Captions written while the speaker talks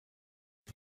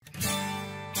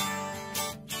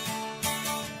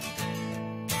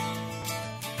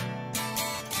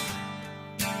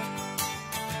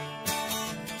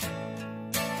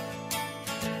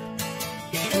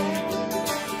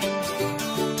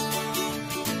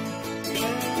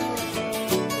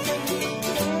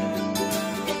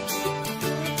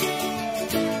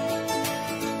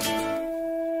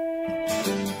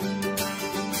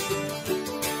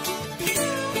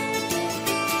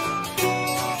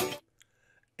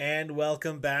and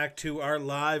welcome back to our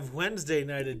live Wednesday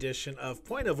night edition of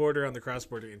Point of Order on the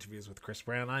Cross-Border Interviews with Chris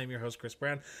Brown. I am your host, Chris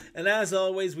Brown, and as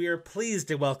always, we are pleased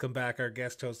to welcome back our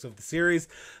guest host of the series,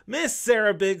 Miss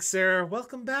Sarah Big Sarah.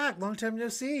 Welcome back. Long time no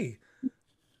see.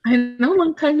 I know,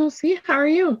 long time no see. How are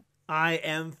you? I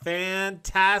am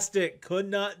fantastic.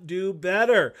 Could not do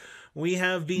better. We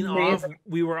have been off.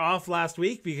 We were off last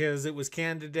week because it was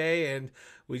Canada Day, and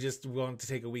we just wanted to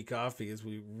take a week off because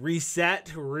we reset,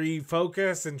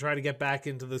 refocus, and try to get back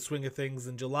into the swing of things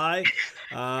in July.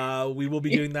 We will be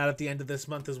doing that at the end of this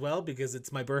month as well because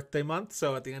it's my birthday month.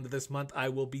 So at the end of this month, I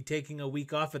will be taking a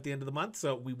week off at the end of the month.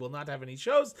 So we will not have any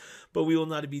shows, but we will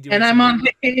not be doing. And I'm on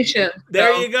vacation.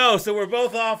 There you go. So we're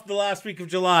both off the last week of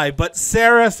July. But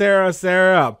Sarah.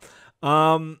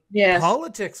 Yes.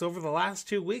 Politics over the last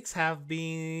 2 weeks have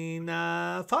been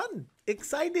fun,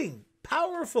 exciting,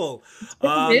 powerful.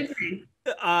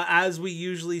 As we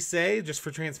usually say, just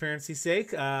for transparency's sake,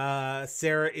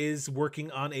 Sarah is working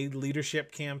on a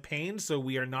leadership campaign, so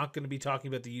we are not going to be talking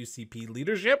about the UCP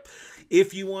leadership.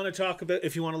 If you want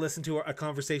to listen to a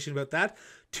conversation about that,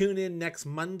 tune in next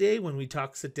Monday when we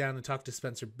sit down and talk to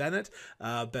Spencer Bennett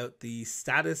about the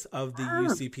status of the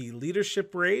UCP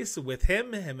leadership race with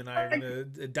him. Him and I are going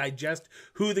to digest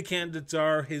who the candidates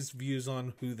are, his views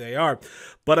on who they are.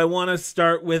 But I want to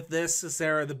start with this,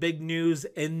 Sarah. The big news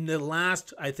in the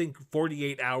last, I think,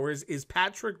 48 hours is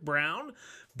Patrick Brown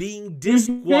being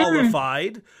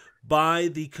disqualified by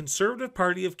the Conservative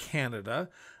Party of Canada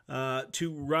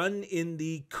to run in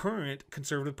the current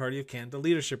Conservative Party of Canada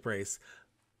leadership race.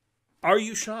 Are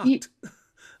you shocked?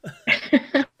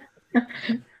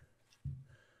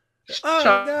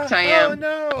 Shocked, I am.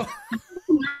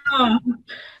 Oh,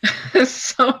 no.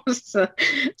 So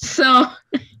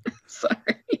sorry.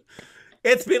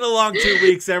 It's been a long 2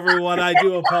 weeks, everyone. I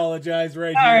do apologize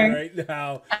here, right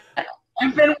now.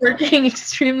 I've been working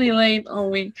extremely late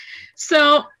all week.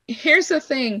 So here's the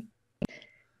thing.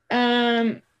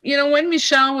 When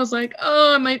Michelle was like,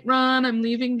 oh, I might run, I'm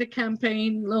leaving the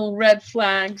campaign, little red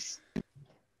flags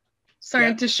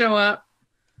started to show up.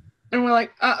 And we're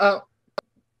like, uh-oh.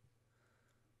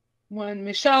 When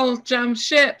Michelle jumps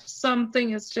ship,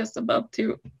 something is just about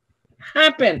to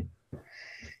happen.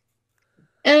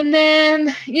 And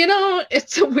then,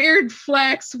 it's a weird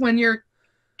flex when your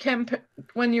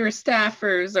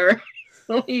staffers are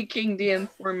leaking the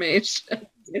information.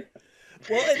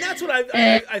 Well, and that's what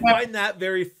I find that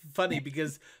very funny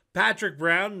because Patrick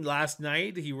Brown last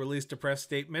night, he released a press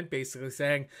statement basically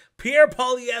saying, Pierre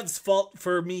Poilievre's fault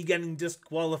for me getting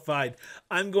disqualified.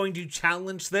 I'm going to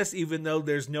challenge this even though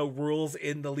there's no rules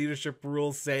in the leadership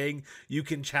rules saying you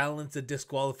can challenge the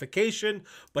disqualification,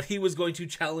 but he was going to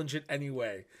challenge it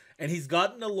anyway. And he's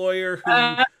gotten a lawyer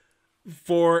who,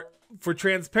 for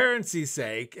transparency's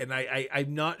sake, and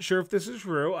I'm not sure if this is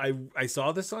true. I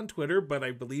saw this on Twitter, but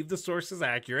I believe the source is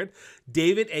accurate.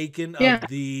 David Aiken of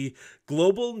the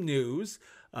Global News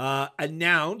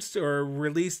announced or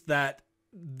released that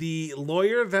the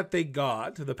lawyer that they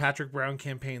got, the Patrick Brown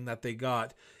campaign that they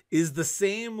got, is the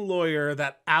same lawyer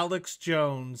that Alex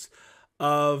Jones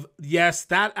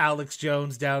that Alex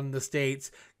Jones down in the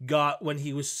States got when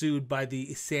he was sued by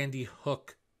the Sandy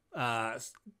Hook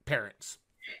parents.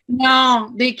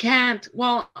 No, they can't.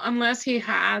 Well, unless he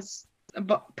has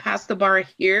passed the bar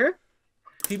here.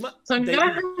 So I'm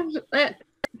gonna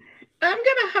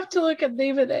have to look at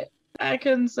David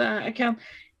Aiken's account.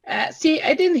 See,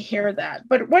 I didn't hear that.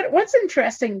 But what's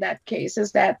interesting in that case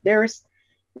is that is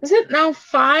it now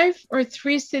 5 or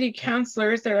 3 city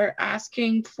councillors that are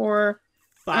asking for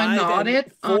 5 an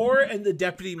audit? 4 and the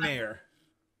deputy mayor.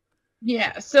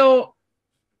 Yeah. So,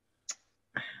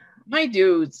 my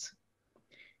dudes.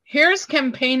 Here's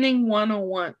campaigning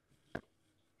 101.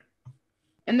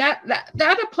 And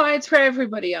that applies for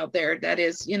everybody out there that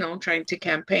is, trying to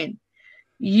campaign.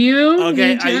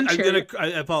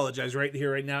 I apologize right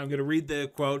here, right now. I'm going to read the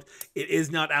quote. It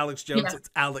is not Alex Jones. It's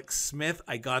Alex Smith.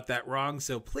 I got that wrong.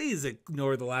 So please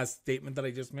ignore the last statement that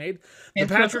I just made. The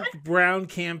Patrick Brown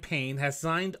campaign has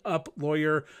signed up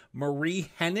lawyer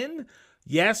Marie Henin.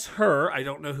 Yes, her. I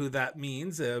don't know who that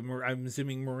means. I'm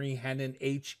assuming Marie Henin,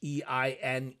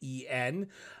 Heinen,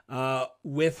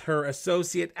 with her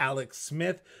associate Alex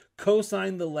Smith,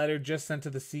 co-signed the letter just sent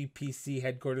to the CPC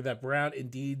headquarters that Brown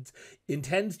indeed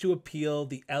intends to appeal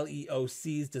the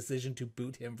LEOC's decision to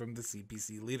boot him from the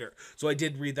CPC leader. So I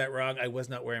did read that wrong. I was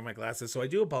not wearing my glasses, so I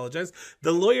do apologize.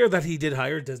 The lawyer that he did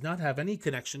hire does not have any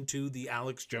connection to the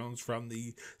Alex Jones from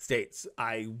the States.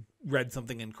 I read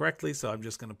something incorrectly, so I'm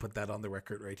just going to put that on the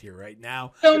record right here, right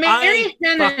now. So Mary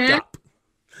Henin,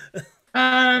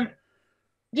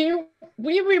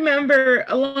 we remember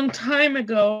a long time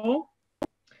ago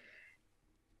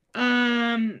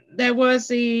there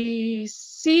was a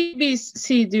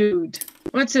CBC dude.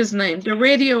 What's his name? The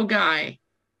radio guy.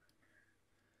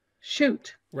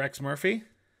 Shoot. Rex Murphy?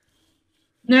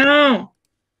 No.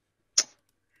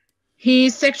 He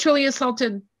sexually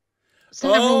assaulted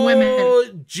several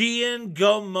women. Gian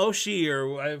Gomoshi or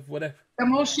whatever.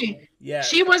 Gomoshi. Yeah.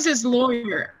 She was his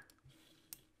lawyer.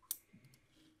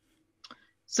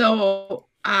 So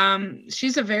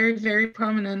she's a very, very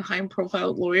prominent,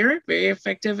 high-profile lawyer, very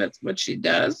effective at what she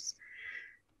does.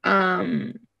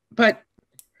 But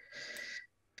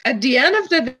at the end of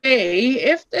the day,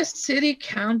 if the city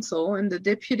council and the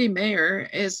deputy mayor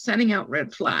is sending out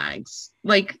red flags,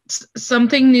 like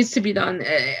something needs to be done.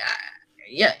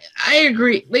 Yeah, I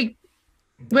agree. Like,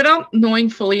 without knowing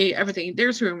fully everything,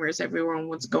 there's rumors everywhere on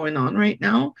what's going on right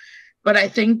now. But I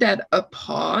think that a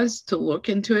pause to look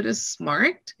into it is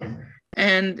smart.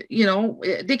 And, you know,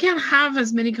 they can't have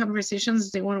as many conversations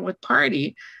as they want with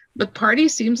Party, but Party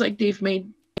seems like they've made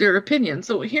their opinion.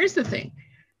 So here's the thing.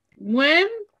 When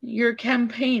you're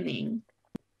campaigning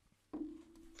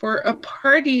for a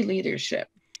party leadership,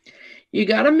 you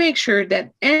got to make sure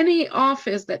that any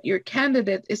office that your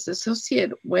candidate is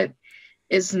associated with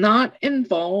is not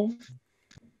involved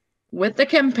with the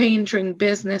campaign during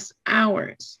business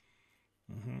hours.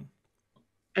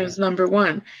 As number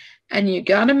one. And you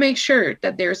got to make sure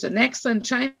that there's an excellent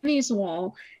Chinese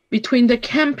wall between the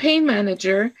campaign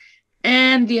manager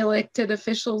and the elected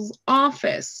official's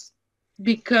office,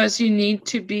 because you need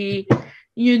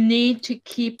to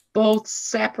keep both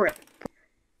separate.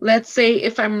 Let's say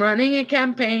if I'm running a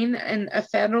campaign and a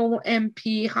federal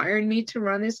MP hired me to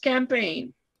run his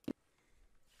campaign,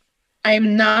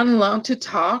 I'm not allowed to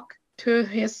talk to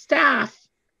his staff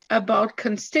about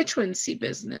constituency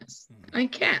business. I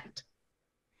can't.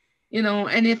 You know,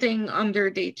 anything under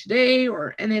day-to-day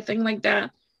or anything like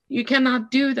that, you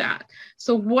cannot do that.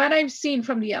 So what I've seen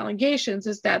from the allegations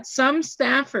is that some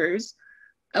staffers,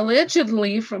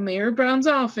 allegedly from Mayor Brown's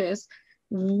office,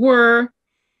 were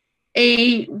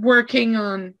working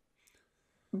on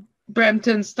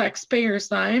Brampton's taxpayers'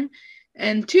 time,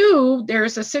 and two,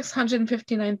 there's a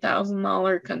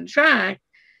 $659,000 contract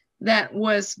that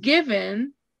was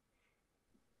given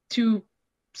to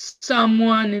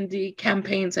someone in the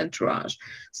campaign's entourage.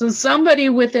 So somebody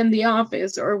within the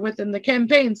office or within the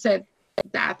campaign said,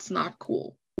 that's not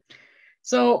cool.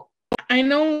 So I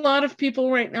know a lot of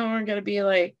people right now are going to be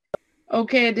like,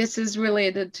 okay, this is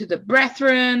related to the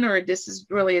brethren, or this is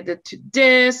related to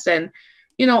this, and,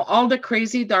 you know, all the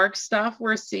crazy dark stuff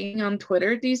we're seeing on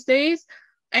Twitter these days.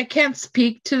 I can't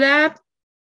speak to that.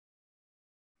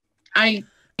 At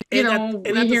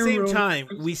the same time,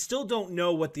 we still don't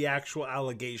know what the actual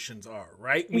allegations are,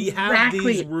 right? We have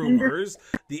these rumors.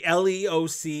 The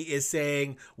LEOC is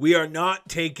saying we are not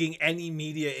taking any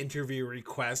media interview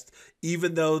request,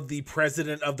 even though the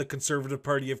president of the Conservative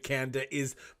Party of Canada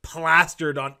is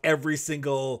plastered on every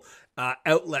single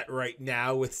outlet right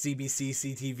now with CBC,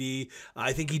 CTV.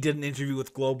 I think he did an interview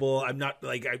with Global. I'm not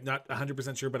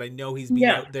 100% sure, but I know he's been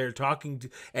out there talking to,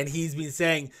 and he's been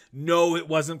saying, no, it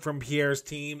wasn't from Pierre's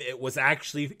team. It was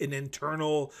actually an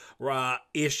internal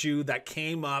issue that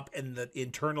came up, and the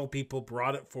internal people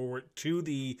brought it forward to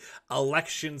the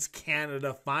Elections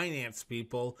Canada finance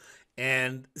people.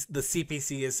 And the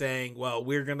CPC is saying, well,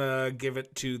 we're going to give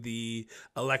it to the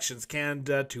Elections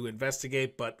Canada to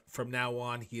investigate, but from now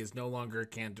on, he is no longer a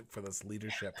candidate for this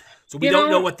leadership. So we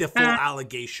don't know what the full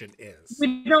allegation is.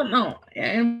 We don't know.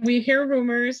 And we hear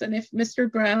rumors, and if Mr.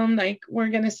 Brown, we're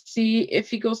going to see if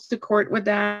he goes to court with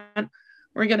that.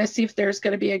 We're going to see if there's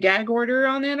going to be a gag order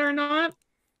on it or not.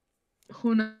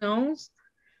 Who knows?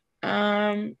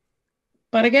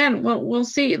 But again, we'll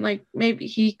see. Like, maybe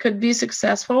he could be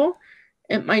successful.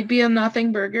 It might be a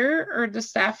nothing burger, or the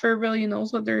staffer really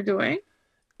knows what they're doing.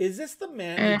 Is this the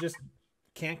man who just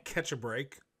can't catch a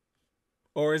break?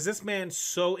 Or is this man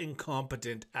so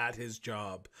incompetent at his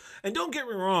job? And don't get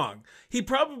me wrong, he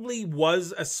probably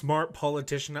was a smart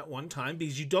politician at one time,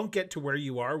 because you don't get to where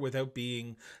you are without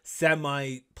being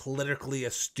semi-politically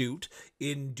astute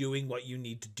in doing what you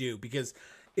need to do. Because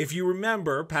if you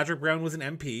remember, Patrick Brown was an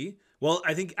MP. Well,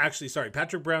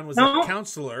 Patrick Brown was a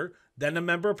councillor, then a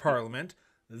member of parliament,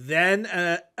 then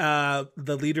the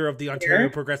leader of the Ontario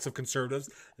Progressive Conservatives,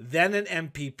 then an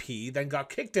MPP, then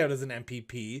got kicked out as an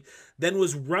MPP, then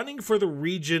was running for the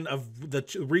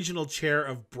regional chair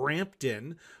of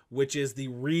Brampton, which is the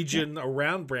region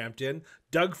around Brampton.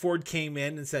 Doug Ford came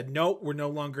in and said, no, we're no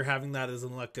longer having that as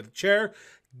an elected chair.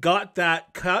 Got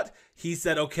that cut. He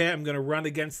said, okay, I'm going to run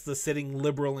against the sitting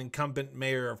Liberal incumbent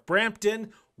mayor of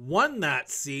Brampton. won that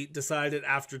seat, decided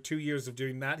after 2 years of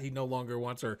doing that, he no longer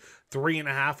wants, or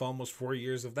 3.5, almost 4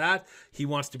 years of that, he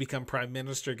wants to become prime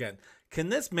minister again. Can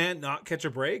this man not catch a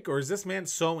break, or is this man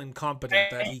so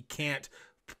incompetent that he can't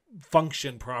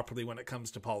function properly when it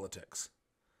comes to politics?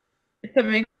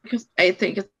 I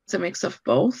think it's a mix of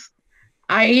both.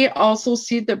 I also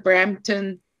see the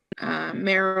Brampton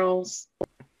mayoral's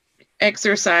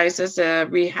exercise as a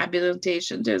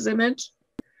rehabilitation to his image,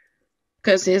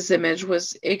 because his image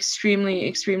was extremely,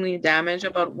 extremely damaged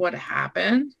about what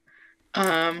happened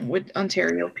with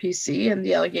Ontario PC and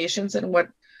the allegations and what,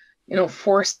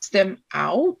 forced them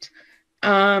out.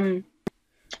 And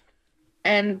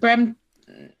Brampton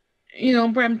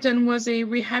was a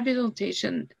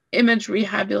image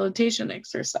rehabilitation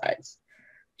exercise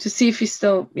to see if he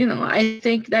still, I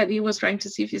think that he was trying to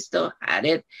see if he still had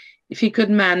it, if he could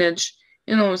manage,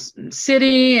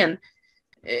 city and,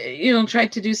 try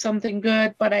to do something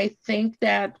good. But I think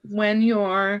that when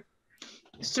you're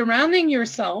surrounding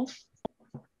yourself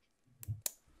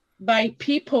by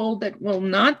people that will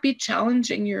not be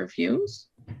challenging your views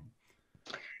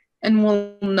and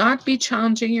will not be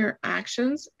challenging your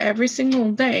actions every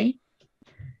single day,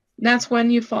 that's when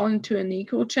you fall into an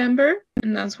echo chamber,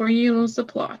 and that's where you lose the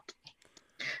plot.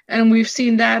 And we've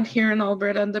seen that here in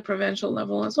Alberta at the provincial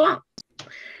level as well.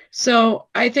 So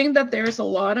I think that there's a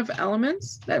lot of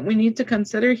elements that we need to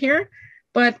consider here.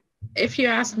 But if you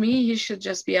ask me, he should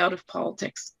just be out of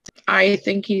politics. I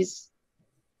think he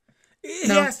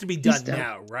has to be done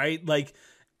now, right? Like,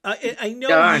 I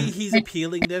know he's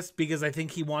appealing this because I think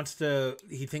he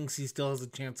thinks he still has a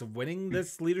chance of winning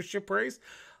this leadership race.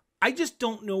 I just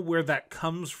don't know where that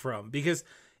comes from, because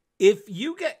if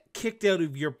you get kicked out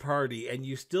of your party and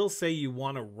you still say you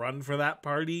want to run for that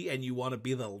party and you want to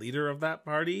be the leader of that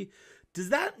party, does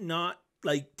that not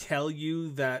tell you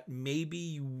that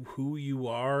maybe who you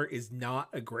are is not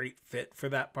a great fit for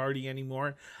that party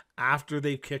anymore after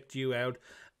they've kicked you out,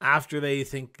 after they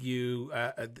think you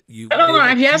I don't know.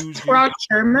 Have you asked Rod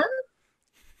Sherman?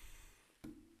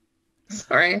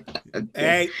 Sorry.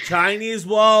 Hey, Chinese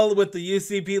wall with the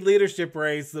UCP leadership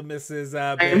race, the Mrs.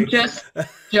 I'm just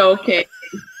joking.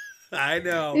 I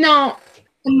know. No,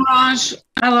 Raj.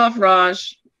 I love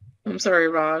Raj. I'm sorry,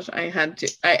 Raj. I had to.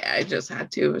 I just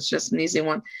had to. It's just an easy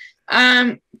one.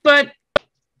 But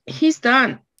he's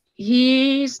done.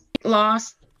 He's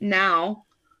lost now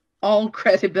all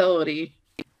credibility.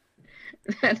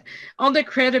 All the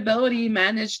credibility he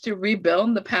managed to rebuild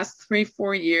in the past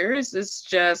 3-4 years is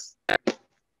just,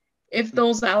 if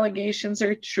those allegations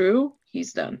are true,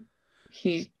 he's done.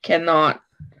 He cannot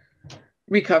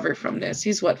recover from this.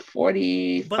 He's what,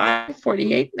 45,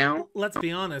 48 now? Let's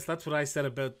be honest. That's what I said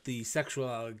about the sexual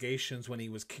allegations when he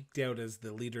was kicked out as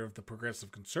the leader of the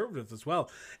Progressive Conservatives as well.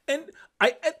 And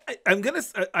I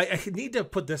need to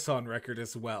put this on record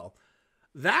as well.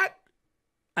 That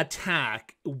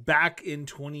attack back in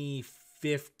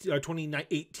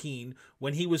 2018,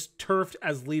 when he was turfed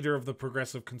as leader of the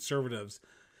Progressive Conservatives,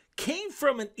 came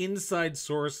from an inside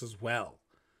source as well.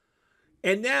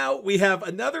 And now we have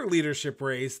another leadership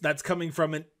race that's coming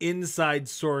from an inside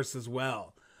source as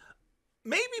well.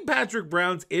 Maybe Patrick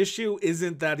Brown's issue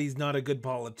isn't that he's not a good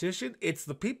politician. It's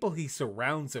the people he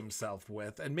surrounds himself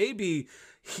with. And maybe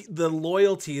the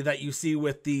loyalty that you see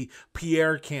with the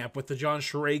Pierre camp, with the John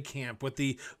Charest camp, with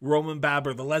the Roman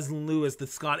Baber, the Leslie Lewis, the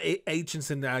Scott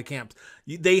Aitchison camps.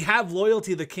 They have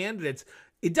loyalty to the candidates.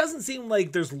 It doesn't seem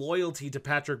like there's loyalty to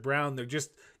Patrick Brown. They're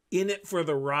just in it for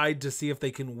the ride to see if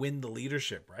they can win the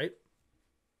leadership, right?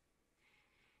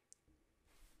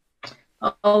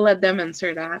 I'll let them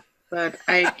answer that. But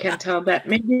I can tell that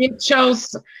maybe it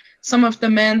shows some of the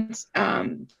men's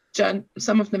the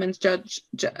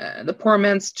poor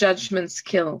man's judgment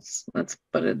skills. Let's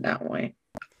put it that way.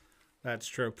 That's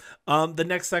true. The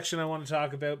next section I want to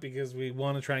talk about, because we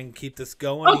want to try and keep this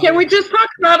going. Okay, we just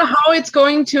talked about how it's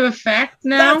going to affect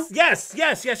now. Yes.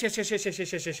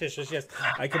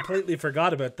 I completely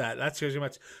forgot about that. That's so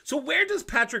much. So where does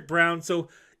Patrick Brown? So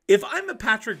if I'm a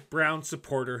Patrick Brown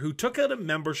supporter who took out a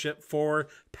membership for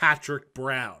Patrick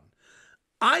Brown,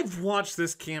 I've watched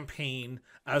this campaign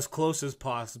as close as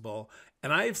possible,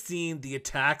 and I've seen the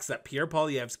attacks that Pierre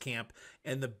Poilievre's camp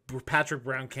and the Patrick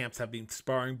Brown camps have been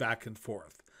sparring back and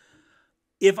forth.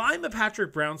 If I'm a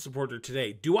Patrick Brown supporter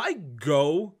today, do I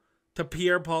go to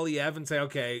Pierre Poilievre and say,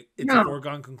 okay, it's a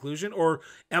foregone conclusion? Or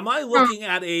am I looking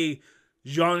at a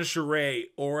Jean Charest,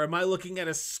 or am I looking at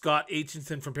a Scott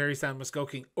Aitchison from Parry Sound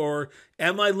Muskoking, or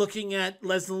am I looking at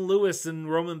Leslie Lewis and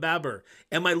Roman Baber?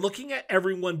 Am I looking at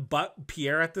everyone but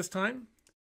Pierre at this time?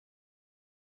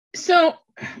 So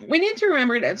we need to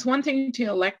remember that it's one thing to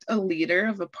elect a leader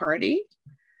of a party,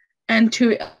 and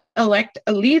to elect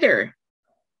a leader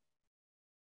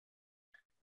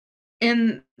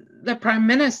in the prime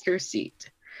minister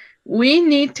seat, we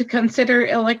need to consider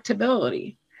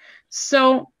electability.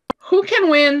 So who can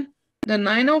win the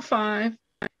 905,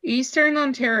 Eastern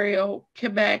Ontario,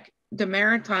 Quebec, the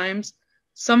Maritimes,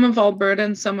 some of Alberta,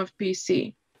 and some of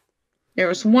BC?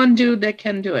 There's one dude that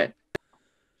can do it.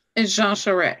 It's Jean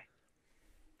Charest.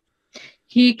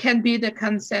 He can be the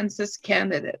consensus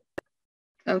candidate.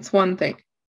 That's one thing.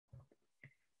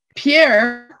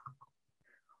 Pierre,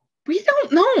 we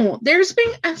don't know. There's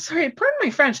been, I'm sorry, pardon my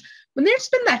French, when there's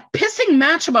been that pissing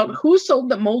match about who sold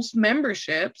the most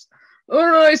memberships. Oh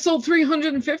no, I sold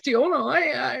 350. Oh no,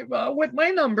 I with my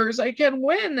numbers, I can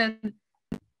win. And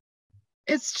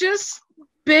it's just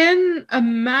been a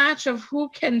match of who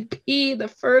can pee the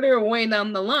further away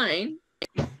down the line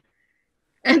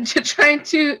and to try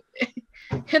to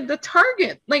hit the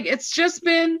target. Like, it's just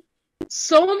been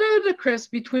so ludicrous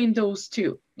between those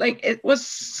two. Like, it was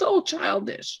so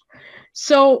childish.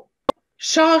 So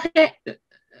Charest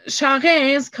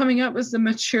is coming up as the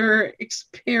mature,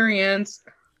 experienced,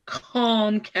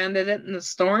 calm candidate in the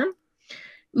storm.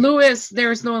 Lewis,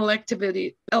 there's no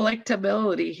electability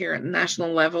here at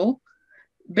national level.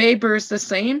 Baber's the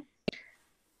same.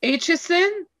 Aitchison,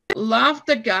 love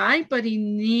the guy, but he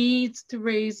needs to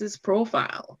raise his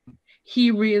profile.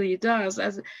 He really does.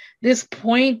 At this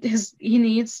point, he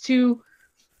needs to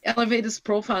elevate his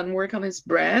profile and work on his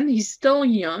brand. He's still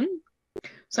young.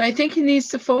 So I think he needs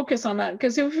to focus on that.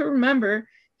 Because if you remember,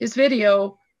 his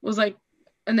video was like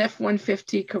an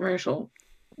F-150 commercial.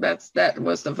 That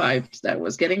was the vibes that I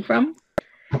was getting from.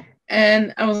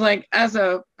 And I was like, as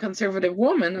a conservative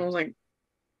woman, I was like,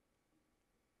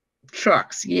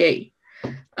 shucks, yay.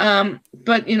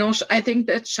 But, you know, I think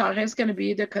that Charest is going to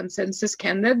be the consensus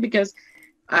candidate because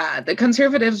the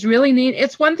conservatives really need,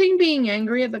 it's one thing being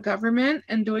angry at the government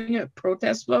and doing a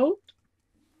protest vote,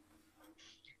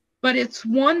 but it's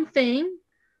one thing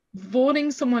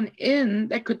voting someone in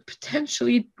that could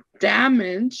potentially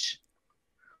damage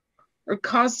or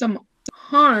cause some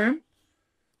harm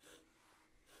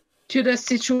to the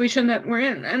situation that we're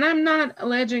in. And I'm not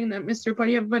alleging that Mr.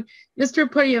 Poilievre, but Mr.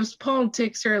 Poilievre's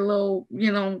politics are a little,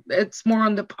 you know, it's more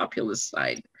on the populist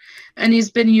side. And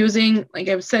he's been using, like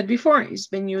I've said before, he's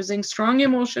been using strong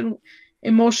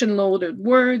emotion-loaded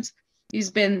words. He's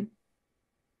been,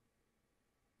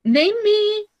 name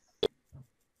me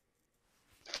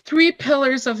 3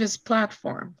 pillars of his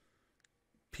platform.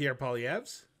 Pierre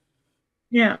Poilievre's?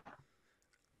 Yeah.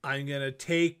 I'm going to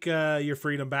take your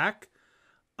freedom back.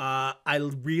 I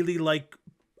really like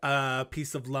a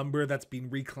piece of lumber that's been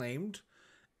reclaimed.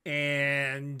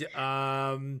 And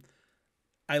I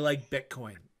like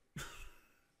Bitcoin.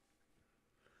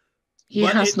 He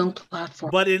has no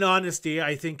platform. But in honesty,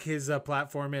 I think his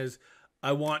platform is,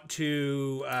 I want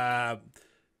to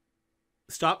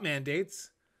stop mandates,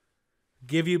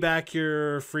 give you back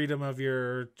your freedom of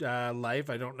your life.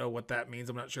 I don't know what that means.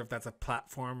 I'm not sure if that's a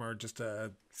platform or just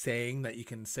a saying that you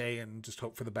can say and just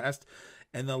hope for the best.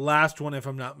 And the last one, if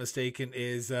I'm not mistaken,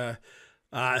 is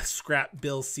scrap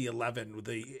Bill C-11 with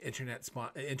the Internet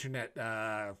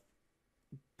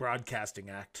Broadcasting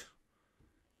Act.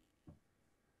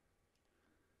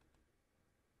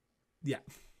 Yeah.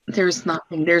 There's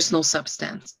nothing. There's no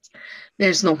substance.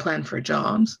 There's no plan for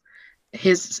jobs.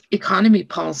 His economy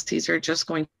policies are just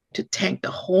going to tank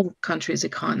the whole country's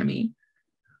economy.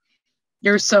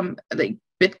 There's some, like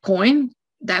Bitcoin,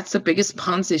 that's the biggest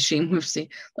Ponzi scheme we've seen.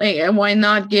 Like, and why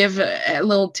not give a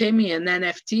little Timmy an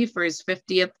NFT for his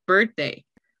 50th birthday?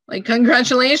 Like,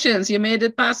 congratulations, you made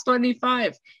it past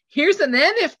 25. Here's an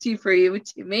NFT for you,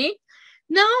 Timmy.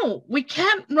 No, we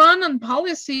can't run on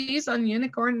policies on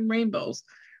unicorn and rainbows.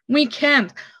 We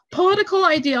can't. Political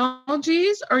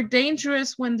ideologies are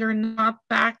dangerous when they're not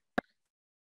backed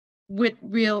with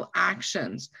real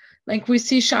actions. Like we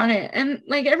see Charest, and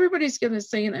like everybody's going to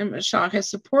say I'm a Charest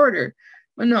supporter.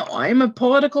 But no, I'm a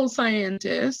political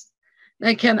scientist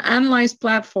that can analyze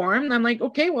platform. And I'm like,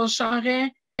 okay, well,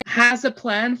 Charest has a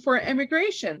plan for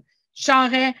immigration.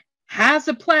 Charest has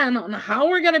a plan on how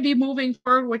we're going to be moving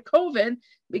forward with COVID,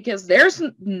 because there's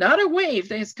not a wave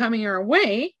that is coming our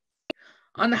way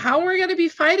on how we're going to be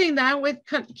fighting that with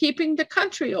keeping the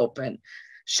country open.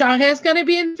 Charest is going to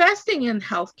be investing in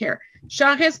healthcare.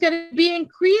 Charest is going to be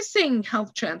increasing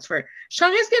health transfer.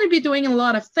 Charest is going to be doing a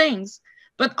lot of things,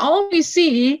 but all we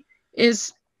see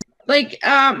is like,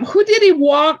 who did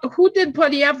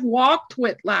Poilievre walked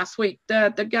with last week?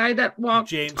 The guy that walked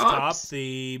James Top,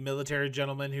 the military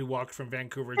gentleman who walked from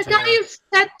Vancouver. The guy is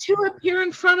set to appear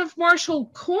in front of martial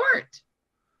court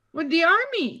with the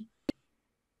army.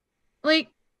 Like,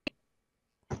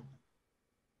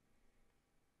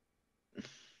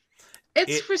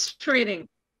 It's frustrating.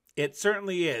 It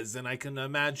certainly is, and I can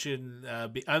imagine.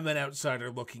 I'm an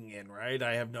outsider looking in, right?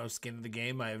 I have no skin in the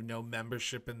game. I have no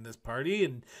membership in this party,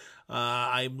 and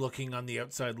I'm looking on the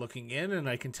outside looking in, and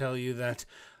I can tell you that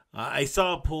I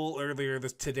saw a poll earlier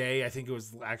today. I think it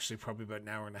was actually probably about an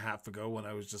hour and a half ago when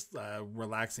I was just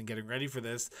relaxing, getting ready for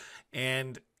this,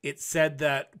 and it said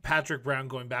that Patrick Brown,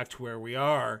 going back to where we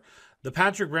are, the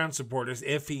Patrick Brown supporters,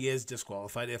 if he is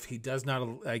disqualified, if he does not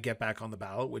get back on the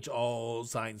ballot, which all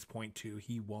signs point to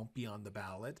he won't be on the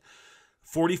ballot,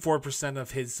 44% of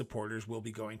his supporters will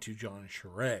be going to John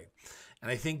Charest.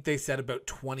 And I think they said about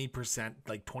 20%,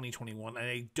 like 2021. And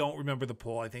I don't remember the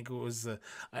poll. I think it was,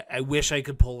 I wish I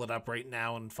could pull it up right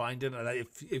now and find it. And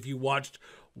if you watched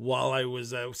while I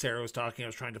was, Sarah was talking, I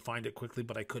was trying to find it quickly,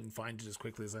 but I couldn't find it as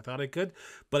quickly as I thought I could.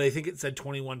 But I think it said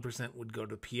 21% would go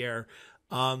to Pierre.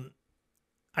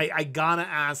 I gotta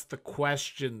ask the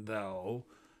question though,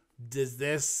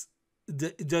 does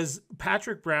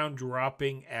Patrick Brown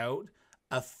dropping out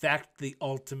affect the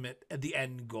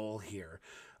end goal here?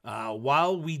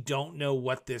 While we don't know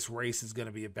what this race is going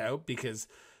to be about, because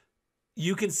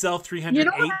you can sell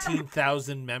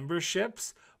 318,000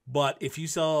 memberships, but if you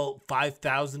sell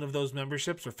 5,000 of those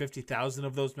memberships or 50,000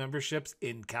 of those memberships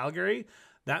in Calgary,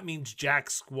 that means jack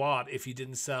squat if you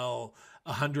didn't sell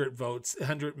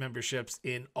 100 memberships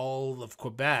in all of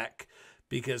Quebec,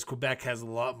 because Quebec has a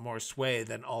lot more sway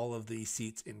than all of the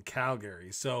seats in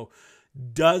Calgary. So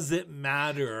does it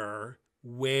matter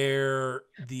where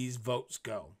these votes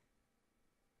go?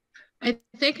 I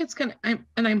think it's going to,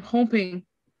 I'm hoping,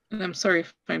 and I'm sorry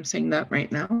if I'm saying that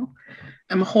right now,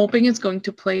 I'm hoping it's going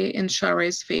to play in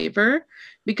Charest's favor,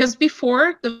 because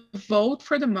before the vote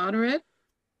for the moderate,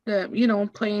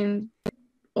 playing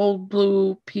old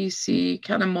blue PC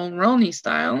kind of Mulroney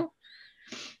style,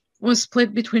 was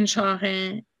split between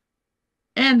Charest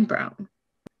and Brown.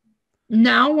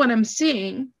 Now what I'm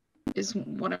seeing is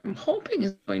what I'm hoping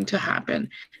is going to happen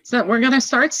is that we're going to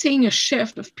start seeing a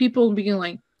shift of people being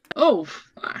like, oh,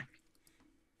 fuck.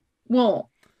 Well,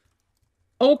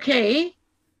 okay.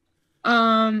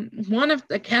 One of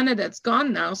the candidates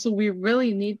gone now, so we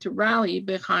really need to rally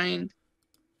behind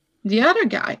the other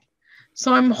guy.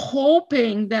 So I'm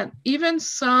hoping that even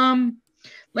some,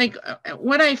 like,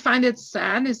 what I find it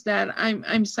sad is that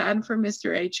I'm sad for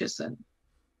Mr. Aitchison,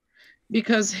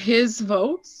 because his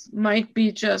votes might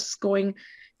be just going,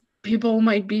 people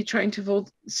might be trying to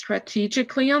vote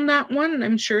strategically on that one. And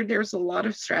I'm sure there's a lot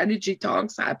of strategy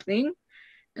talks happening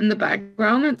in the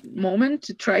background at the moment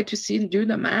to try to do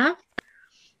the math.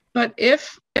 But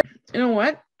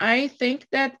I think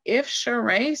that if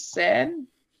Charest said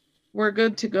we're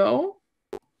good to go,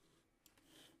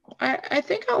 I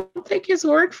think I'll take his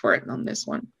word for it on this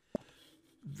one.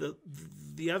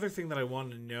 The other thing that I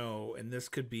want to know, and this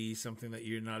could be something that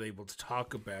you're not able to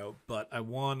talk about, but I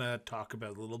want to talk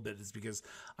about a little bit, is because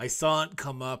I saw it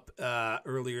come up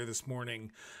earlier this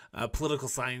morning. A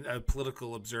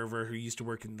political observer who used to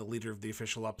work in the leader of the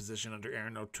official opposition under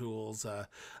Aaron O'Toole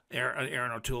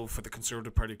for the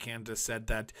Conservative Party of Canada, said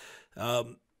that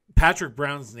Patrick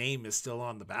Brown's name is still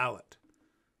on the ballot.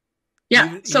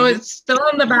 Yeah, it's still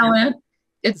on the ballot.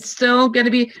 It's still going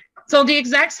to be. So the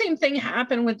exact same thing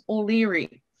happened with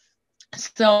O'Leary.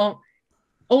 So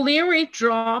O'Leary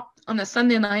dropped on a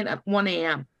Sunday night at 1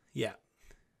 a.m. Yeah.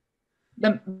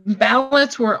 The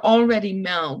ballots were already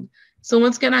mailed. So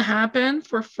what's going to happen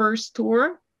for first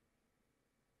tour?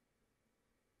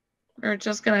 We're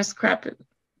just going to scrap it.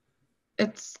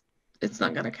 It's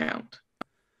not going to count.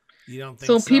 You don't think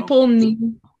so? So people need...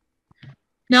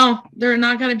 No, they're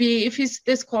not going to be... If he's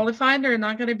disqualified, they're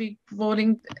not going to be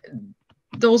voting...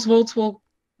 Those votes will,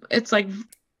 it's like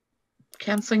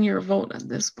canceling your vote at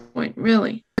this point,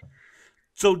 really.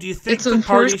 So do you think the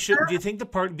party should,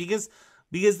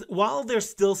 because while they're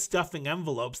still stuffing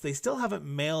envelopes, they still haven't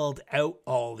mailed out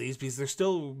all these, because they're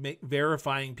still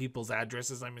verifying people's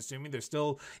addresses, I'm assuming. They're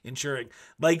still ensuring,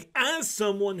 like, as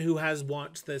someone who has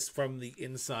watched this from the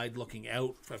inside looking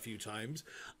out a few times,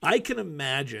 I can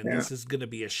imagine this is going to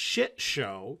be a shit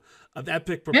show of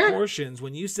epic proportions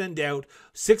when you send out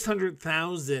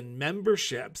 600,000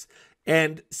 memberships,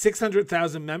 and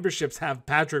 600,000 memberships have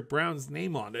Patrick Brown's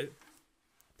name on it.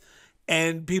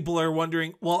 And people are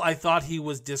wondering, well, I thought he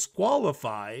was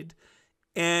disqualified,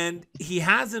 and he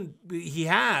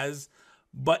has,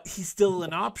 but he's still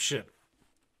an option.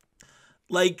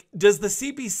 Like, does the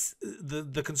CBC,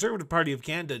 the Conservative Party of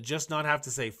Canada, just not have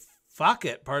to say, fuck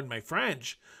it, pardon my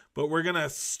French, but we're going to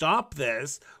stop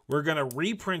this. We're going to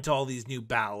reprint all these new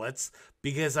ballots,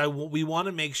 because we want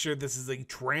to make sure this is a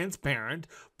transparent,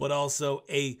 but also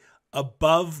a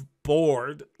above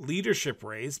board leadership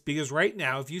race, because right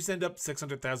now, if you send up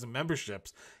 600,000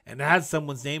 memberships and it has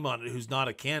someone's name on it who's not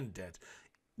a candidate,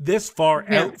 this far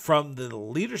out from the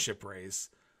leadership race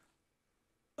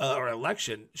or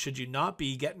election, should you not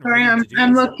be getting Sorry, ready to do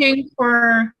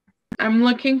I'm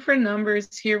looking for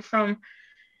numbers here from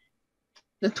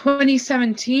the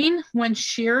 2017 when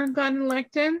Scheer got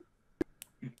elected.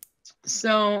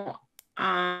 So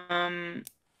I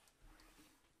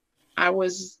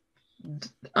was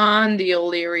on the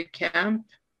O'Leary camp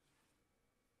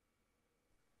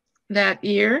that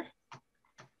year.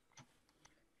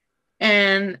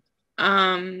 And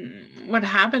what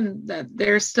happened, that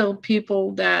there's still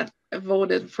people that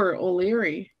voted for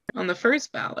O'Leary on the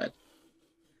first ballot.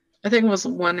 I think it was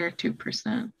 1 or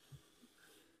 2%.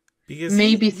 Because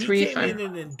maybe he 3 came in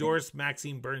and endorsed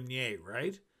Maxime Bernier,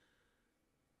 right?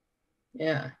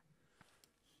 Yeah.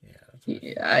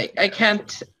 Yeah. I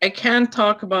can't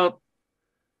talk about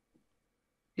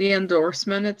the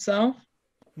endorsement itself.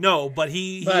 No, but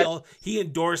he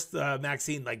endorsed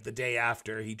Maxine like the day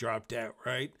after he dropped out,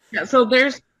 right? Yeah. So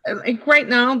there's like right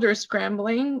now they're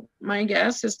scrambling. My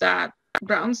guess is that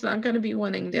Brown's not going to be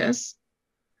winning this.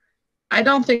 I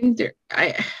don't think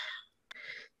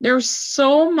there's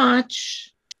so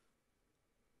much.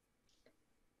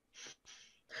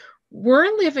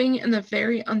 We're living in a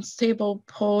very unstable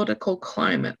political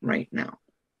climate right now,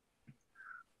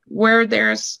 where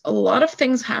there's a lot of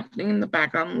things happening in the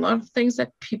background, a lot of things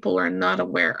that people are not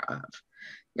aware of.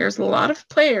 There's a lot of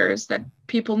players that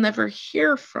people never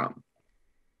hear from.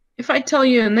 If I tell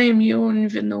you a name, you won't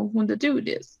even know who the dude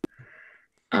is.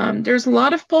 There's a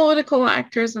lot of political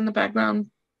actors in the background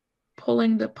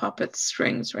pulling the puppet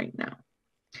strings right now.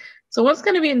 So what's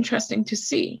going to be interesting to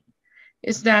see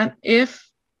is that if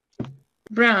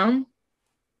Brown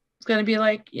is going to be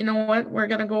like, you know what, we're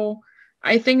going to go.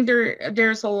 I think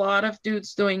there's a lot of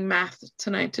dudes doing math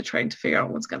tonight to try to figure out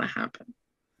what's going to happen.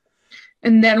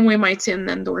 And then we might see an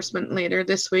endorsement later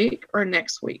this week or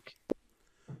next week.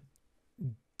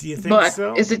 Do you think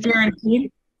so? Is it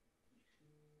guaranteed?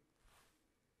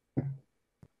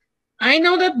 I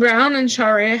know that Brown and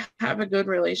Charest have a good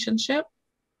relationship.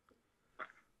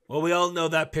 Well, we all know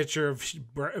that picture of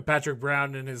Patrick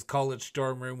Brown in his college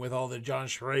dorm room with all the John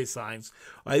Charest signs.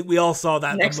 We all saw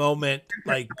that the moment,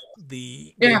 like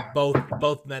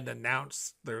both men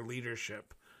announced their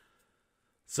leadership.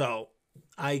 So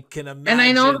I can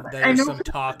imagine there's some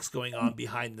talks going on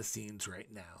behind the scenes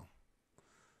right now.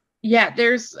 Yeah,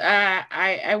 there's.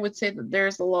 I would say that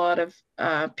there's a lot of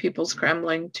people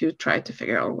scrambling to try to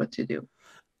figure out what to do.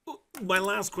 My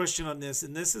last question on this,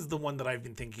 and this is the one that I've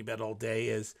been thinking about all day,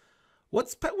 is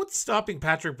what's stopping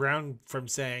Patrick Brown from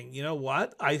saying, you know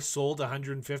what, I sold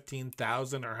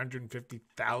 115,000 or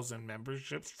 150,000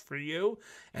 memberships for you,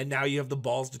 and now you have the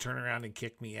balls to turn around and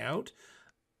kick me out?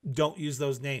 Don't use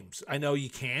those names. I know you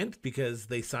can't because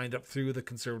they signed up through the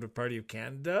Conservative Party of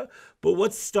Canada, but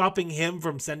what's stopping him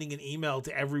from sending an email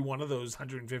to every one of those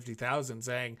 150,000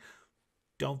 saying,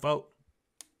 don't vote?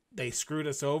 They screwed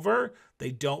us over.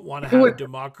 They don't want to have a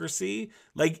democracy.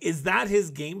 Like, is that his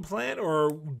game plan?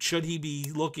 Or should he be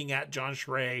looking at John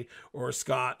Charest or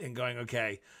Scott and going,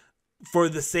 okay, for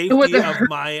the safety of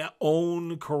my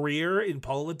own career in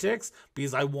politics,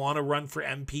 because I want to run for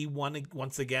MP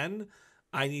once again,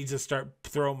 I need to start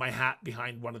throwing my hat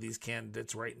behind one of these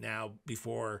candidates right now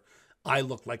before I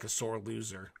look like a sore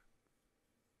loser?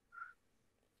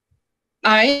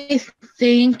 I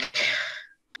think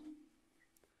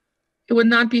it would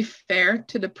not be fair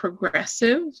to the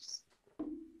progressives,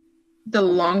 the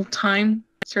long-time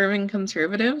serving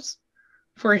conservatives,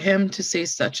 for him to say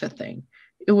such a thing.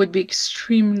 It would be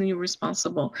extremely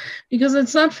irresponsible, because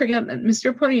let's not forget that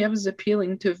Mr. Poilievre is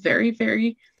appealing to a very,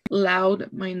 very loud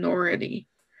minority.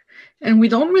 And we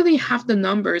don't really have the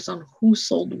numbers on who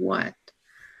sold what.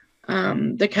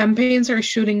 The campaigns are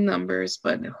shooting numbers,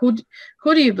 but who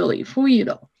do you believe? Who you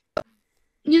don't?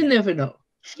 You never know.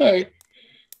 Sorry.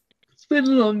 It's been a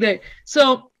long day.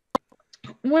 So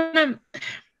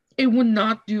it would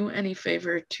not do any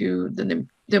favor to the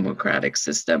democratic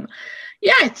system.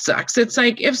 Yeah, it sucks. It's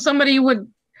like if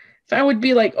I would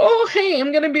be like, oh, hey,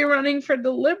 I'm going to be running for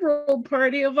the Liberal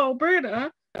Party of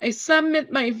Alberta. I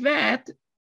submit my vet.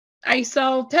 I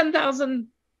sell 10,000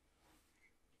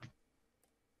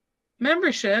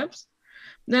 memberships.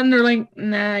 Then they're like,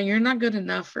 nah, you're not good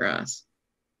enough for us.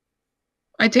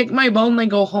 I take my ball and I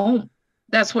go home.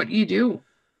 That's what you do.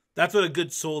 That's what a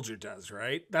good soldier does,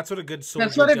 right? That's what a good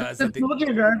soldier does.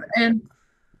 And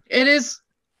it is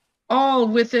all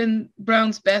within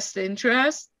Brown's best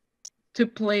interest to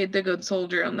play the good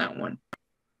soldier on that one.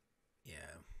 Yeah.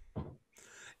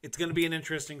 It's going to be an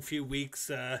interesting few weeks.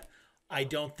 I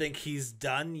don't think he's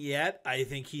done yet. I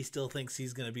think he still thinks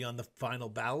he's going to be on the final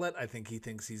ballot. I think he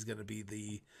thinks he's going to be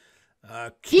the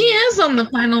he is on the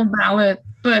final ballot,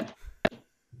 but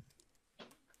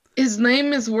his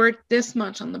name is worth this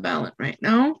much on the ballot right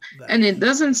now, and it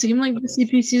doesn't seem like the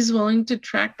CPC is willing to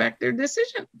walk back their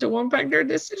decision.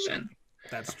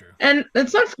 That's true. And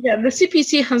let's not forget, the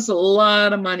CPC has a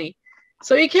lot of money,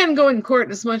 so you can go in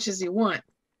court as much as you want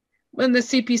when the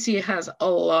CPC has a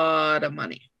lot of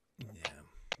money.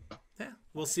 Yeah,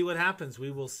 we'll see what happens. We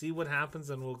will see what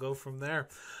happens, and we'll go from there.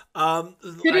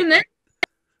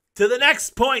 To the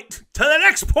next point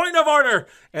of order,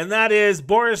 and that is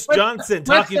Boris Johnson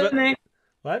talking about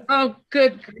what? Oh,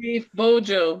 good grief,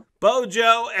 Bojo.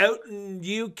 Bojo out in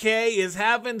UK is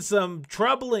having some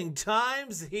troubling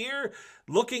times here.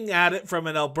 Looking at it from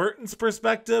an Albertan's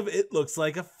perspective, it looks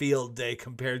like a field day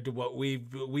compared to what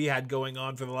we had going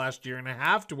on for the last year and a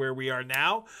half to where we are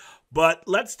now. But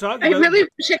let's talk about... I really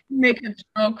wish I could make a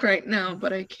joke right now,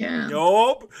 but I can't.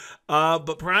 Nope.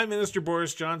 But Prime Minister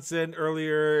Boris Johnson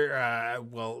earlier,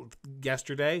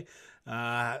 yesterday,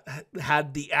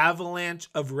 had the avalanche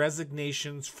of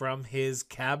resignations from his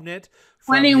cabinet.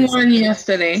 21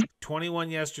 yesterday. 21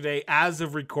 yesterday. As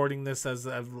of recording this, as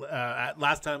of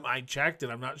last time I checked,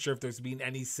 and I'm not sure if there's been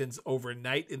any since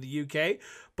overnight in the UK,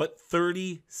 but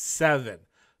 37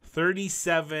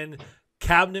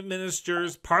 cabinet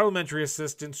ministers, parliamentary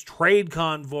assistants, trade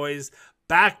convoys,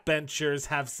 backbenchers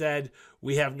have said,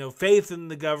 we have no faith in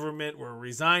the government, we're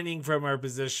resigning from our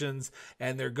positions,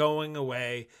 and they're going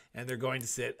away, and they're going to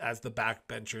sit as the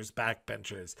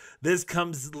backbenchers. This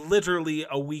comes literally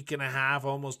a week and a half,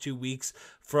 almost 2 weeks,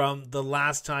 from the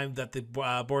last time that the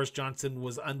Boris Johnson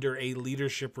was under a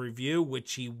leadership review,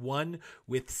 which he won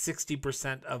with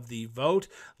 60% of the vote,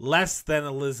 less than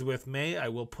Elizabeth May. I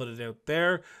will put it out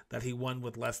there that he won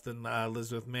with less than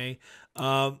Elizabeth May.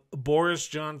 Boris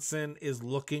Johnson is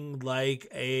looking like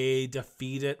a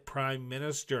defeated prime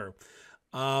minister.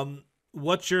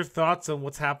 What's your thoughts on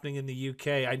what's happening in the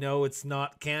UK? I know it's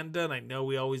not Canada, and I know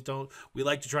we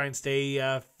like to try and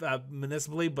stay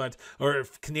municipally, or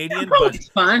Canadian, but it's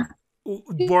fun.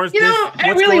 Boris,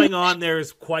 what's going on there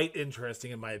is quite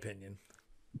interesting in my opinion.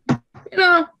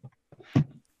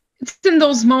 It's in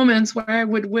those moments where I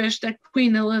would wish that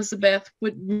Queen Elizabeth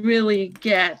would really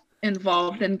get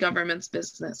involved in government's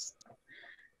business.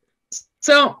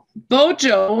 So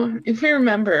Bojo, if you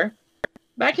remember,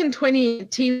 back in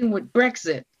 2018 with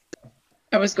Brexit,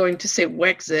 I was going to say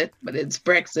Wexit, but it's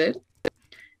Brexit,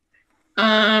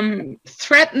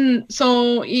 threatened,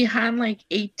 so he had like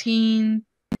 18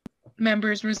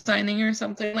 members resigning or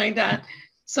something like that.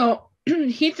 So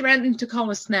he threatened to call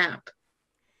a snap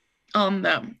on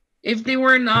them if they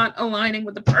were not aligning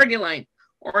with the party line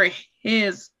or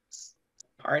his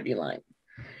party line.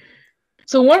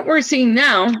 So what we're seeing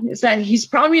now is that he's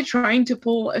probably trying to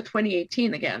pull a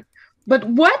 2018 again. But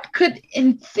what could,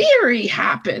 in theory,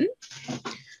 happen,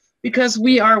 because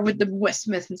we are with the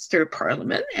Westminster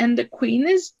Parliament and the Queen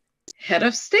is head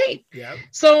of state. Yep.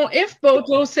 So if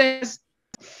Bojo says,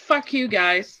 fuck you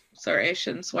guys. Sorry, I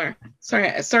shouldn't swear.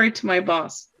 Sorry to my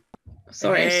boss.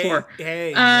 Sorry, I swore.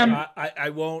 Hey, I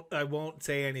won't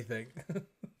say anything.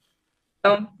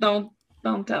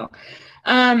 Don't tell.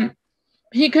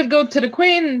 He could go to the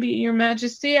Queen and be, Your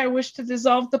Majesty, I wish to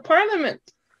dissolve the Parliament.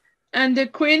 And the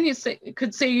Queen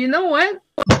could say, you know what?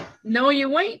 No,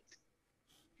 you ain't.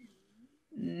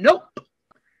 Nope.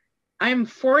 I'm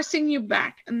forcing you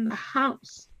back in the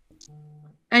house.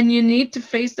 And you need to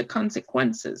face the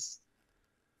consequences.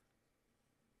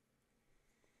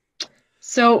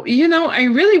 So, I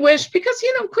really wish, because,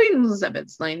 Queen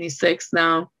Elizabeth's 96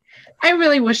 now. I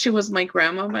really wish she was my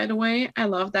grandma, by the way. I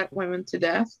love that woman to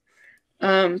death.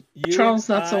 Charles,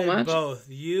 not so much.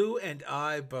 You and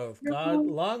I both. God,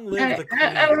 long live the Queen.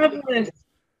 I love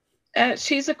this.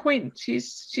 She's a queen.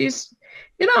 She's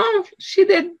she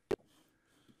did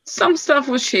some stuff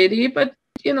was shady, but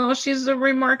she's a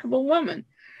remarkable woman.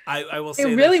 I will say,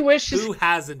 I really wish who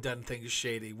hasn't done things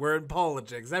shady? We're in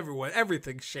politics.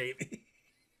 Everything's shady.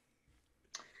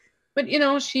 But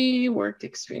she worked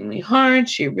extremely hard.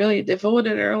 She really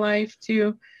devoted her life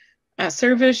to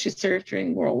service. She served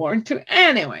during World War II.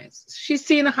 Anyways, she's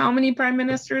seen how many prime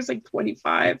ministers? Like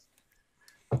 25.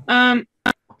 I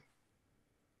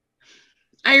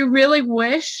really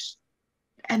wish,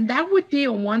 and that would be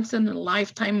a once in a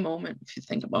lifetime moment if you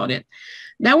think about it.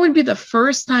 That would be the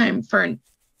first time for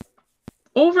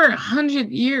over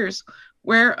 100 years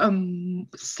where a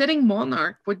sitting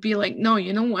monarch would be like, no,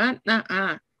 you know what?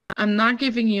 Nuh-uh. I'm not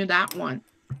giving you that one.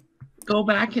 Go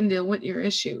back and deal with your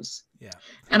issues. Yeah.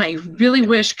 And I really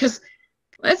wish, because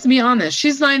let's be honest.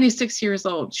 She's 96 years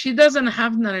old. She doesn't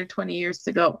have another 20 years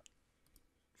to go.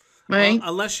 Right? Well,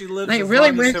 unless she lives as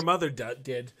long as her mother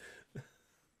did.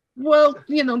 Well,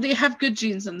 you know, they have good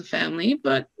genes in the family,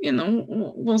 but, you know,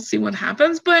 we'll see what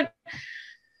happens. But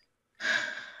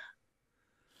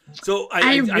so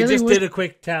I just did a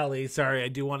quick tally. Sorry, I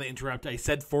do want to interrupt. I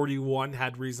said 41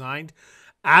 had resigned.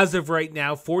 As of right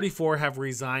now, 44 have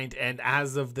resigned, and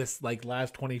as of this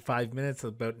last 25 minutes,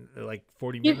 about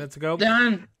 40 minutes ago,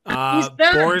 done.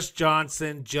 Boris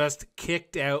Johnson just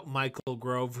kicked out Michael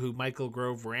Gove, who Michael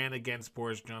Gove ran against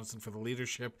Boris Johnson for the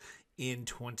leadership in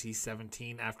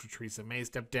 2017 after Theresa May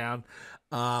stepped down.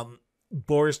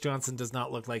 Boris Johnson does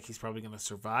not look like he's probably going to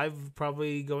survive,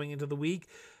 probably going into the week.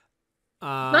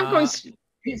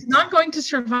 He's not going to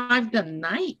survive the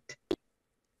night.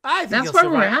 I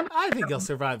think he'll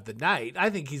survive the night.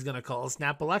 I think he's going to call a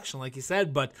snap election, like you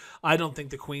said, but I don't think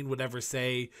the Queen would ever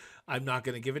say, I'm not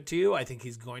going to give it to you. I think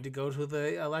he's going to go to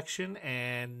the election,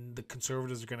 and the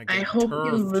Conservatives are going to get turfed. I hope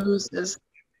he loses.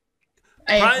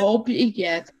 I hope he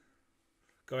gets.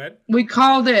 Go ahead. We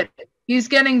called it. He's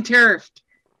getting turfed,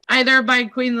 either by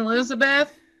Queen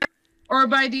Elizabeth or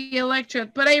by the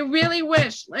electorate. But I really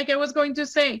wish, like I was going to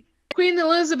say, Queen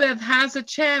Elizabeth has a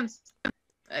chance.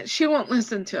 She won't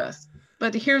listen to us.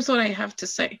 But here's what I have to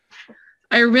say.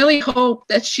 I really hope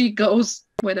that she goes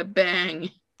with a bang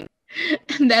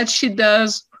and that she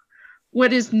does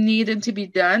what is needed to be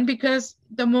done, because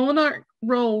the monarch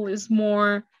role is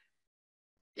more,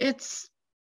 it's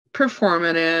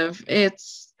performative,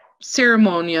 it's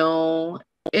ceremonial,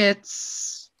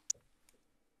 it's,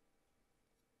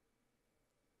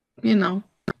 you know,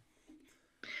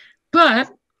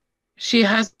 but she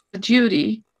has a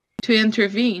duty to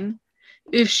intervene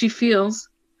if she feels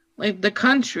like the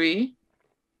country,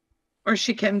 or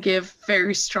she can give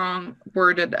very strong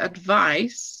worded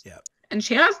advice. Yeah. And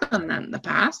she has done that in the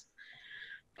past.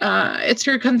 It's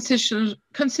her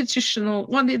constitutional,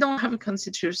 well, they don't have a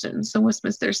constitution, so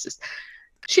Westminster says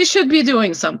she should be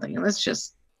doing something. Let's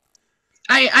just,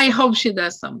 I hope she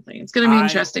does something. It's going to be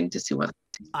interesting to see what.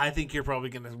 I think we're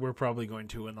probably going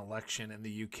to an election in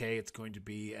the UK. It's going to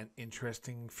be an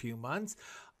interesting few months.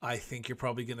 I think you're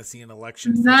probably going to see an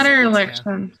election. Another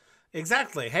election.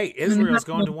 Exactly. Hey, Israel's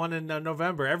going to one in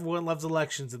November. Everyone loves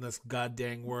elections in this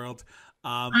goddamn world.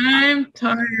 I'm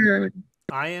tired.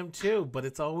 I am too, but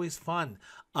it's always fun.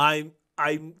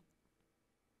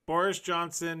 Boris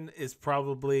Johnson is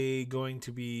probably going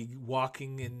to be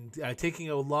walking and taking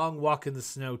a long walk in the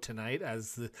snow tonight,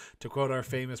 to quote our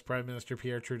famous Prime Minister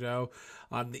Pierre Trudeau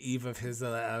on the eve of his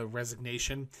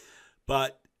resignation.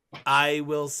 But I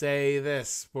will say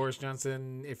this, Boris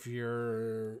Johnson, if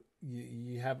you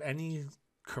have any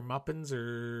comeuppance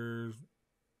or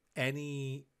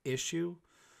any issue,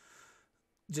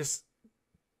 just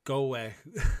go away.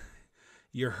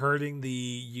 You're hurting the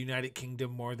United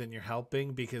Kingdom more than you're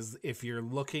helping, because if you're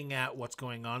looking at what's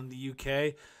going on in the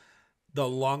UK, the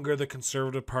longer the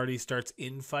Conservative Party starts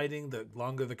infighting, the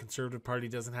longer the Conservative Party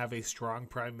doesn't have a strong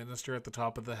Prime Minister at the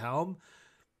top of the helm,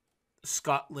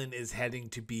 Scotland is heading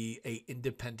to be an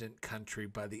independent country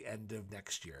by the end of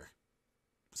next year.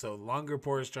 So the longer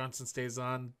Boris Johnson stays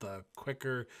on, the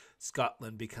quicker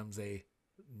Scotland becomes a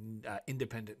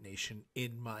independent nation,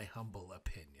 in my humble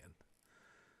opinion.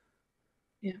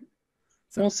 Yeah.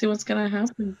 So we'll see what's going to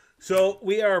happen. So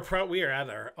we are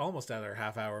almost at our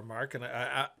half-hour mark, and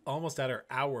almost at our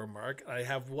hour mark. I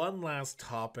have one last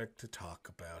topic to talk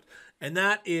about, and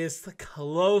that is the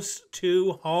close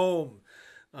to home.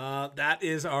 That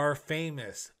is our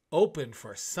famous open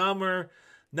for summer,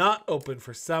 not open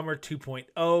for summer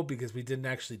 2.0, because we didn't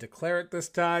actually declare it this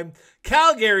time.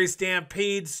 Calgary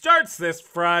Stampede starts this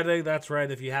Friday. That's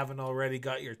right. If you haven't already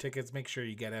got your tickets, make sure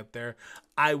you get out there.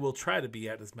 I will try to be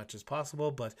out as much as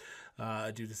possible, but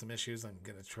due to some issues, I'm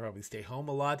going to probably stay home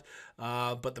a lot.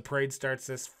 But the parade starts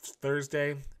this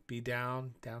Thursday. Be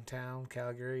downtown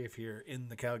Calgary. If you're in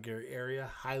the Calgary area,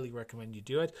 highly recommend you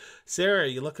do it. Sarah, are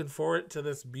you looking forward to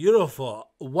this beautiful,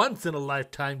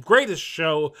 once-in-a-lifetime,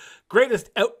 greatest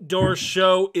outdoor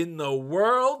show in the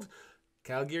world,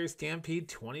 Calgary Stampede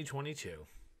 2022?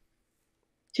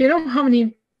 Do you know how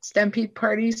many Stampede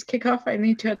parties kick off I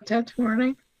need to attend tomorrow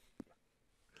night?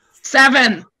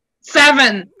 7.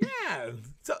 Yeah.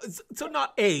 So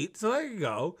not 8. So there you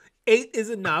go. 8 is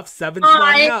enough. 7's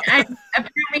not enough. I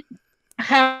apparently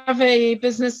have a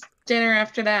business dinner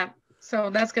after that, so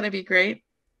that's going to be great.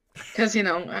 Because it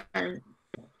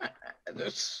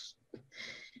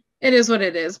is what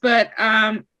it is. But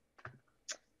I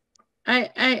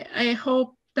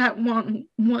hope that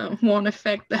won't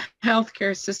affect the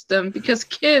healthcare system, because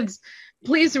kids,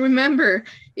 please remember,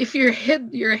 if you hit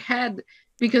your head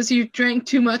because you drank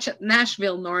too much at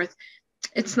Nashville North,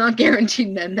 it's not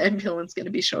guaranteed that the ambulance is going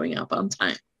to be showing up on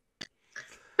time.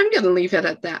 I'm going to leave it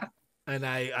at that. And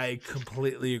I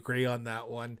completely agree on that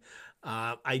one.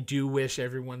 I do wish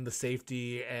everyone the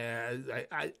safety,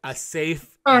 a safe.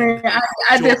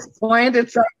 At this point,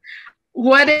 it's like,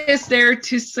 what is there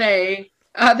to say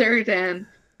other than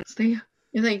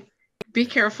be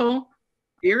careful,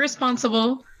 be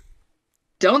responsible,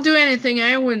 don't do anything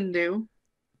I wouldn't do,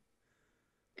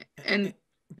 and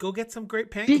go get some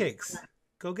great pancakes.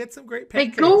 Go get some great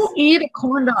pancakes. Go eat a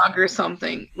corn dog or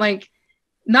something.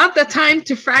 Not the time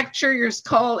to fracture your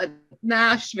skull at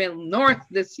Nashville North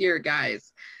this year,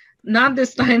 guys. Not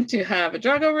this time to have a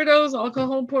drug overdose,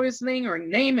 alcohol poisoning, or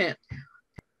name it.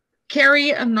 Carry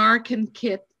a Narcan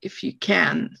kit if you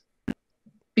can,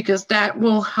 because that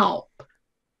will help.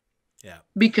 Yeah.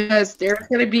 Because there's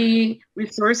going to be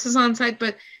resources on site,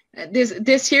 but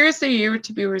this year is the year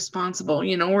to be responsible.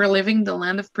 We're living the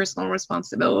land of personal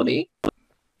responsibility.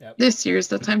 Yep. This year is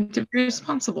the time to be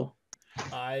responsible.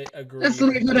 I agree. Let's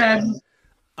leave it at.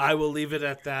 I will leave it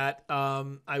at that.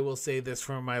 I will say this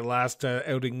for my last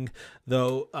outing,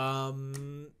 though.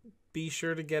 Be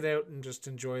sure to get out and just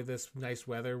enjoy this nice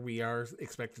weather. We are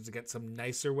expected to get some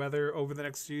nicer weather over the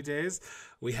next few days.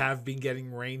 We have been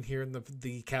getting rain here in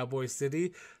the Cowboy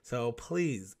City. So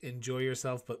please enjoy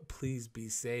yourself, but please be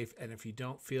safe. And if you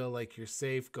don't feel like you're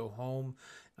safe, go home,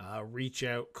 reach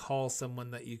out, call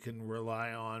someone that you can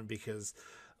rely on, because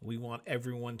we want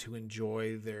everyone to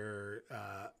enjoy their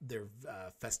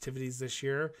festivities this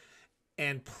year.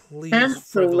 And please,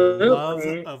 Absolutely. for the love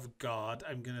of God,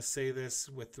 I'm going to say this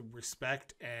with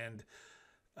respect and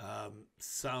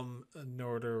some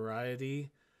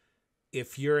notoriety.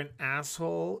 If you're an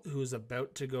asshole who's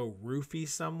about to go roofie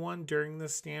someone during the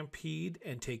Stampede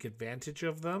and take advantage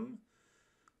of them,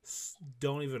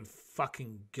 don't even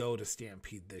fucking go to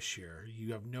Stampede this year.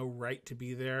 You have no right to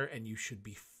be there, and you should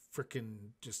be freaking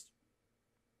just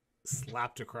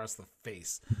slapped across the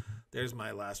face. There's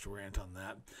my last rant on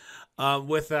that.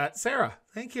 With that, Sarah,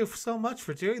 thank you so much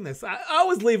for doing this. I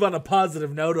always leave on a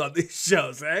positive note on these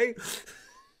shows, eh?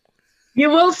 You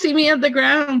will see me at the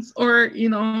grounds, or,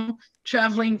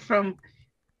 traveling from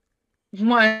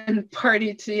one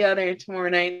party to the other tomorrow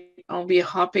night. I'll be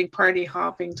party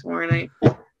hopping tomorrow night.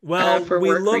 Well,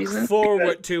 we look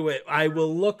forward to it. I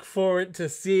will look forward to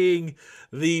seeing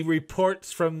the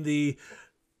reports from the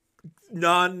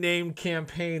non-named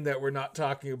campaign that we're not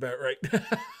talking about right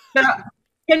now.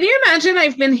 Can you imagine?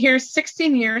 I've been here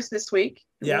 16 years this week.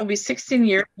 Yeah. It'll be 16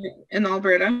 years in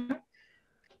Alberta.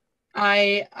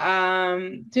 I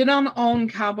do not own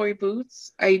cowboy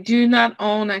boots. I do not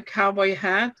own a cowboy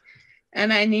hat.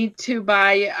 And I need to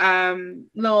buy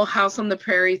little House on the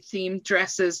Prairie themed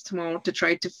dresses tomorrow to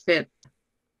try to fit.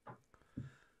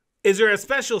 Is there a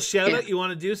special shout out you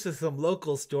want to do to some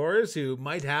local stores who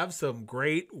might have some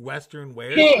great Western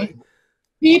wear? Hey,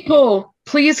 people,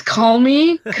 please call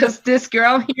me, because this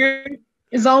girl here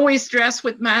is always dressed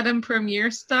with Madame Premier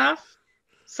stuff.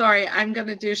 Sorry, I'm going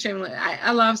to do shameless.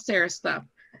 I love Sarah's stuff.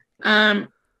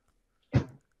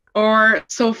 Or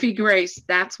Sophie Grace.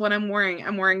 That's what I'm wearing.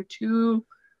 I'm wearing 2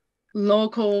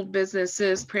 local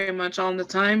businesses pretty much all the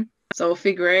time.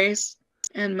 Sophie Grace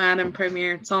and Madame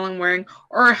Premier. It's all I'm wearing.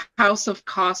 Or House of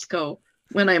Costco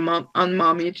when I'm on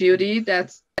mommy duty.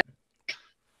 That's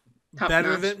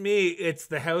better than me. It's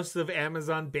the House of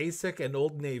Amazon Basic and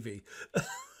Old Navy.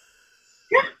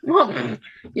 Yeah, well,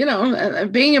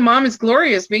 being a mom is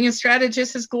glorious. Being a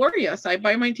strategist is glorious. I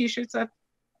buy my t-shirts at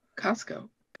Costco.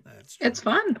 That's true. It's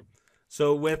fun.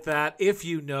 So with that, if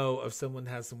you know of someone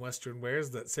has some Western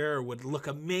wares that Sarah would look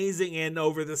amazing in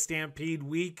over the Stampede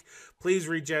week, please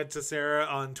reach out to Sarah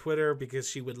on Twitter, because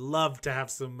she would love to have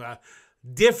some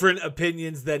different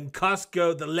opinions than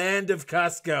Costco, the land of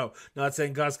Costco. Not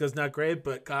saying Costco's not great,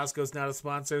 but Costco's not a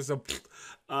sponsor. So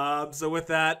with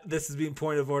that, this has been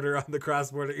Point of Order on the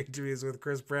Cross-Border Interviews with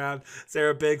Chris Brown.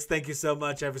 Sarah Biggs, thank you so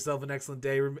much. Have yourself an excellent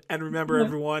day. And remember,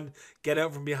 everyone, get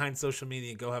out from behind social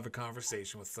media and go have a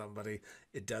conversation with somebody.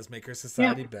 It does make our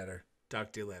society better.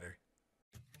 Talk to you later.